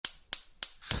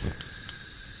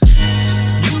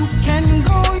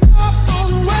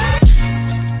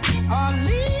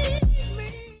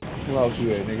house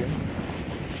you at, nigga?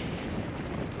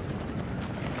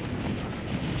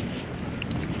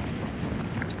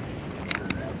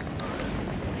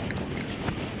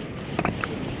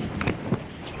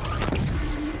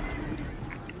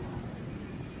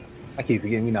 I keep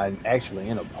forgetting we're not actually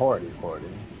in a party.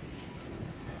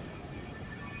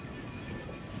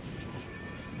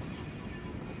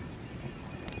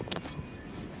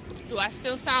 Do I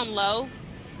still sound low?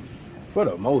 For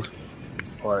the most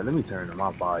part, let me turn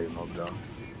my volume up though.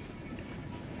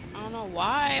 I don't know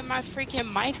why my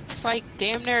freaking mic's like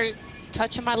damn near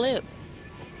touching my lip.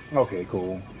 Okay,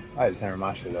 cool. I had to turn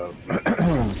my shit up.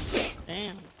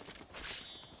 Damn.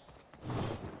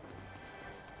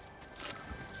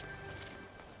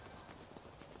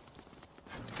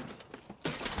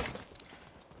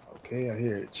 Okay, I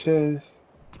hear it. Chest.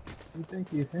 You think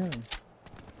he's him?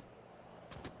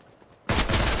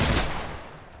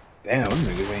 Damn, them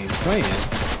niggas ain't playing.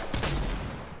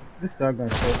 This shotgun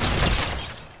shot.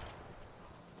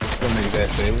 Some niggas that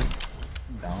say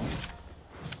Down.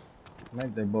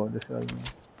 Like that boy, this shotgun.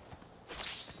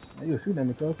 Hey, you shoot at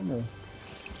me, cuz. Come here.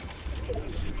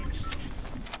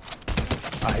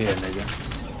 I hear a nigga.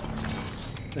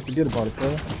 Let's forget about it,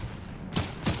 cuz.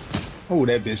 Oh,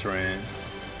 that bitch ran.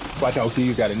 Watch out, Key,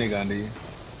 you got a nigga under you.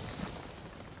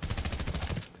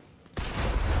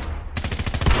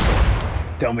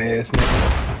 Dumbass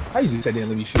nigga. How you just said that?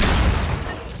 Let me shoot.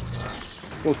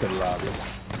 Go to the lobby.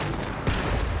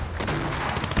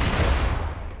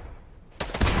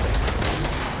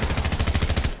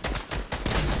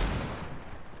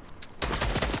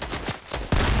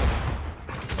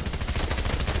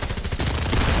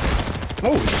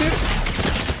 Oh shit!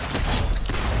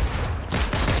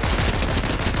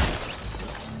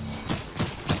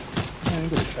 Man,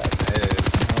 get a shot in the head.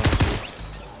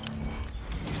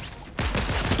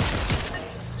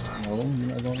 No, you're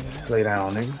not going to. Lay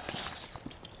down, nigga.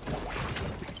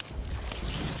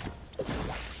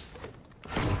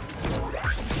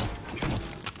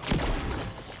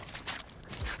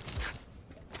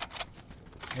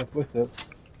 Yeah, footsteps.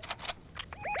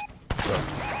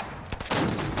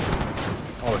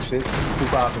 Oh shit, who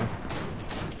popping?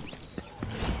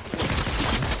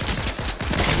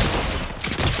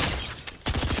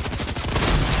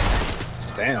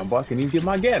 Damn, boy, I can't even get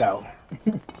my get out.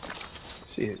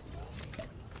 Shit.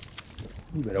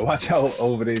 You better watch out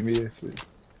over there, man. Shit.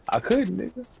 I couldn't,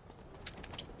 nigga.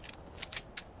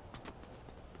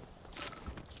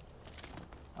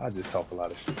 I just talk a lot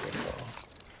of shit, that's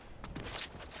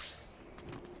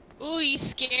all. Ooh, you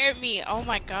scared me. Oh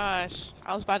my gosh.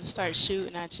 I was about to start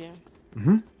shooting at you.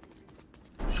 Mm-hmm.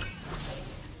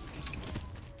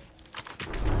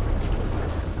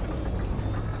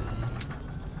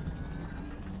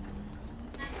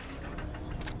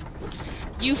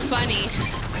 You funny.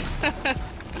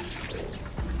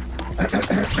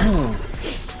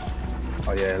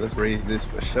 Oh yeah, let's raise this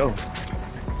for sure.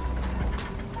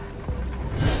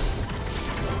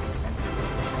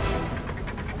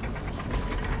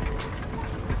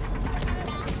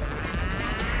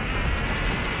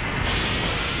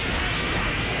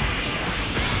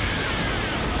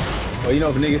 Well, you know,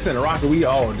 if a nigga send a rocket, we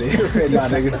all dead right now,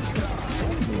 nigga.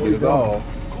 Get it all.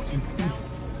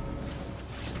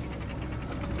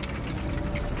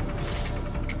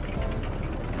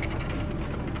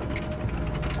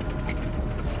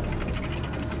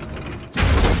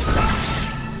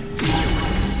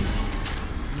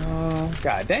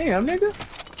 God damn, nigga.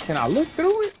 Can I look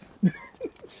through it?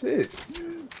 Shit.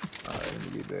 Alright, let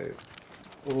me get that.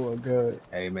 Oh, God.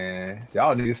 Hey, man.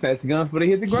 Y'all niggas snatch the guns before they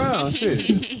hit the ground. Shit.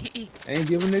 Ain't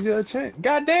give a nigga a chance.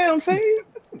 God damn, say.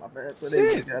 My bad, but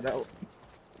Shit. they got out.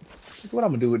 What I'm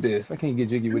gonna do with this? I can't get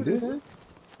jiggy with this.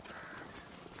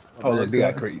 Oh, look, they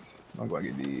got crates. I'm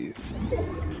gonna get these.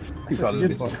 You call them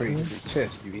bitches crates.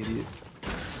 Chest, you idiot.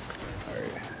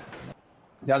 Alright.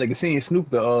 Y'all niggas seen Snoop,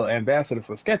 the ambassador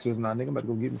for Skechers now, nigga. I'm about to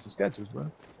go get me some Skechers,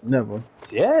 bro. Never.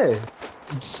 Yeah.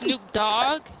 Snoop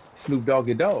Dogg? Snoop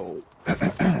Doggy Dog.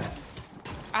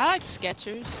 I like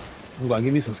Skechers. I'm gonna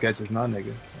give me some Skechers now,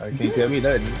 nigga. I can't tell me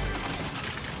nothing.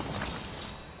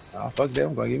 Ah, fuck that.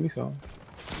 I'm gonna give me some.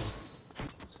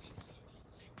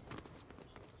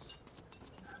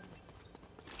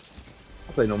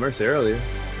 I played No Mercy earlier.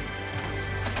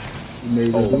 You made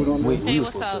a dude on Hey,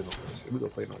 what's up? We gonna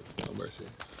play No Mercy.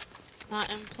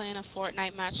 I'm playing a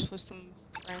Fortnite match with some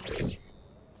friends.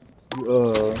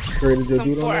 You created your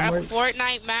dude on that, A right?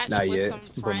 Fortnite match Not with yet. some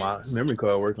But my friends. memory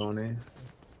card work on there.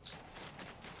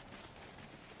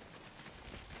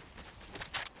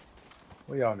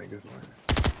 Where y'all niggas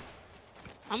went?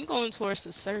 I'm going towards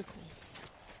the circle.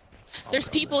 There's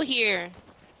people here.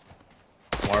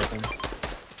 Mark them.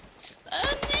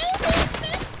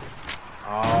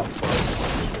 Oh, fuck.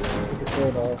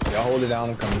 Y'all hold it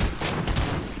down, I'm coming.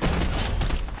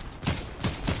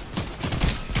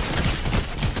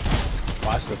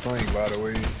 Watch the flank, by the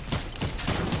way.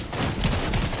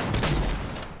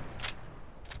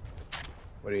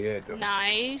 Where they at, though?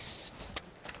 Nice.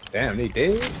 Damn, they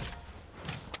dead?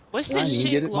 What's I didn't this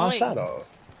even shit get my shot glowing? off.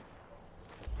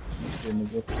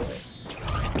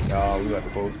 Y'all, we got the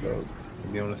post up.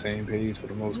 Be on the same page for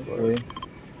the most part.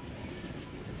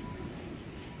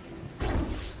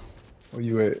 Where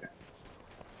you at?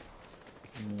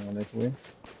 Yeah, that way.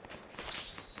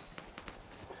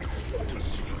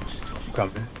 I'm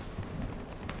coming.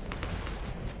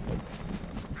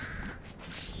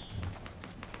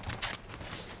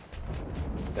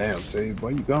 Damn, say, boy,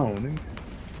 you gone, nigga.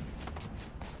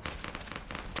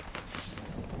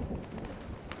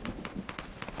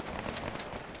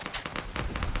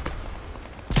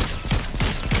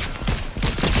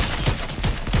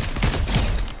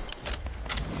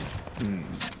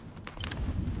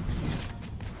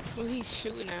 Who he's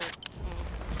shooting at?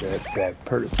 That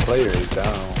player is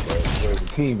down, but where the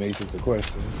teammates is the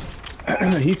question.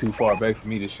 He too far back for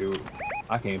me to shoot.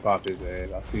 I can't pop his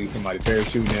ass. I see somebody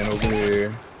parachuting in over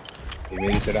here. He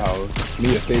made it to the house.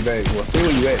 Mia, stay back. Well, stay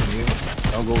where you at, Mia.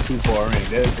 Don't go too far in.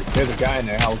 There's a guy in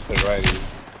that house to the right of you.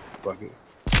 Fuck it.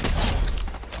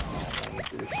 I don't want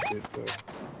this shit, but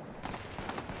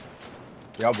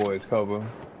y'all boys cover.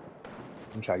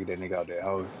 I'm trying to get that nigga out that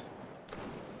house.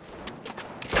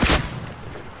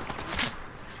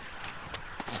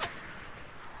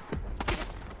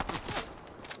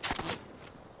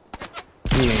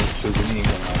 He ain't stupid. He ain't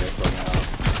coming out of that fucking house.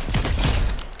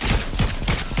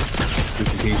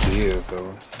 Just in case he is, so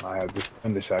I have this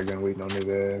under shotgun waiting on his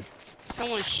ass.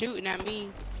 Someone's shooting at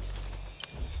me.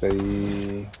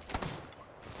 Say,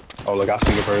 oh look, I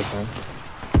see the person.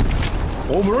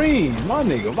 Wolverine, my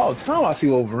nigga. About time I see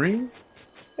Wolverine.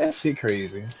 That shit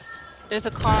crazy. There's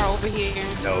a car over here.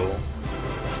 No.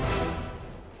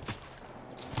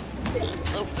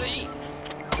 Okay.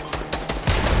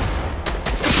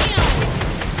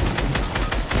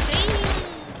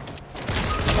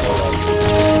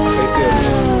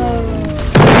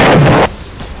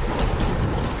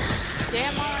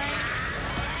 Damn, alright.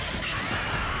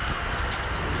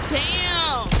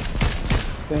 Damn!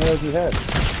 What the hell you had?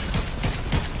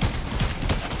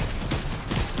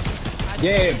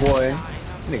 Yeah, boy.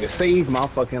 Nigga saved my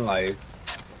fucking life.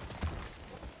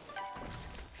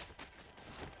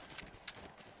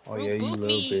 Oh yeah, you little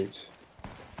bitch.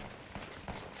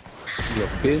 You a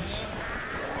bitch?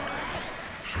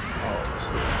 Oh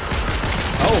shit.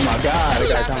 Oh my god, they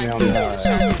gotta come me on the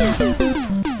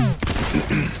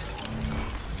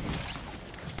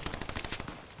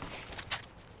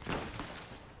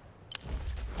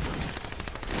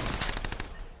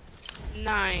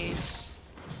Nice.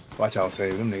 Watch out,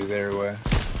 save them niggas everywhere.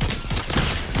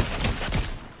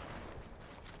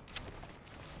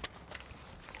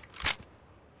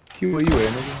 Q, where you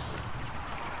at, nigga?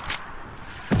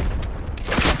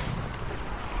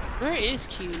 Where is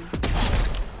Q?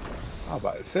 I was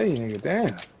about to say, nigga,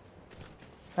 damn.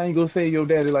 How you gonna say your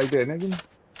daddy like that, nigga?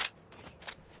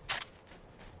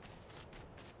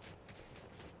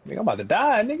 Nigga, I'm about to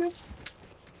die, nigga.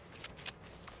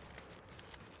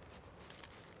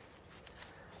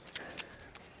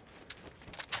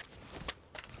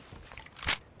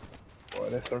 Boy,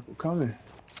 that circle coming.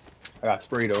 I got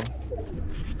spray though.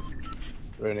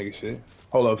 Real nigga shit.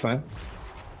 Hold up, son.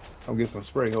 I'll get some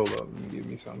spray. Hold up. Let me give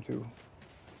me some too.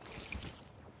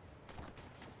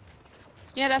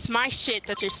 Yeah, that's my shit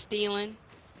that you're stealing.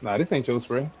 Nah, this ain't your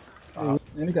spray. And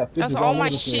we got That's all my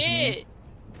shit.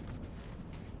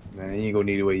 Man, you ain't gonna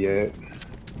need it yet.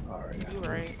 Alright. You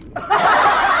right.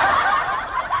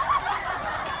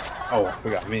 Oh,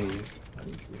 we got minis.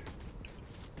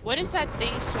 What is that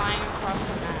thing flying across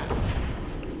the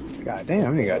map? God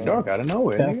damn, it got dark out of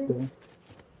nowhere, nigga.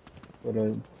 For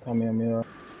the Kamehameha.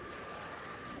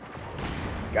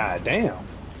 God damn.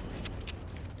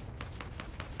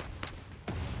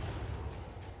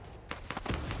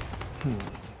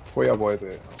 Where y'all boys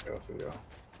at? Okay, I'll see y'all.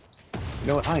 You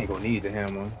know what? I ain't gonna need the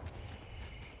hammer.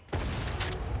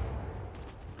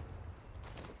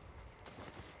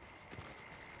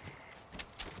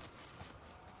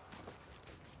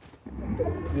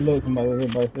 You look somebody over here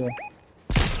by yourself.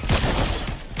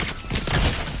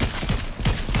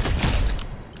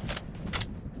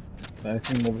 I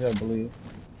see him over here, I believe.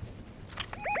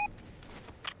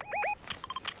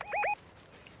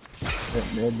 Yep,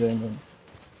 they're there.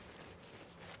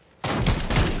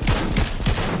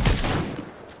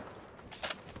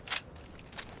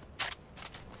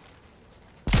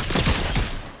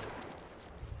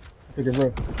 Took a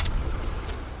roof.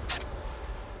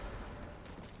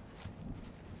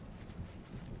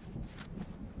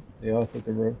 They all took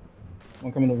the roof.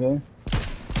 One coming to villain.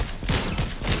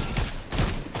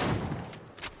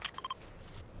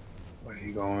 Where are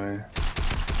you going?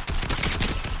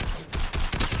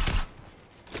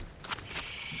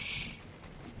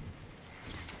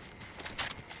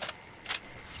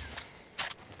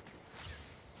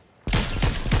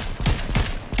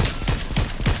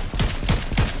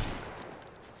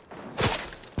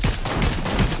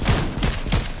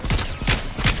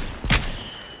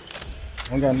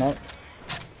 One got knocked.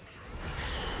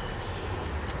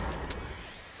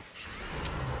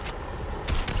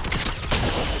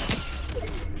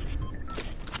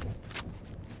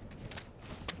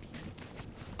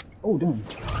 Oh, damn.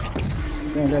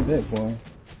 Damn, got that, boy.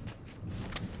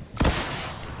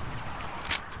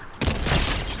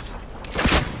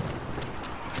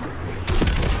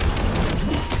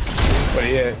 Where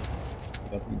he at?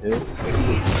 Thought he did.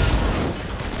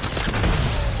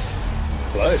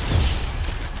 Plus.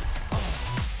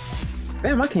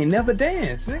 Damn, I can't never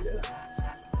dance, nigga.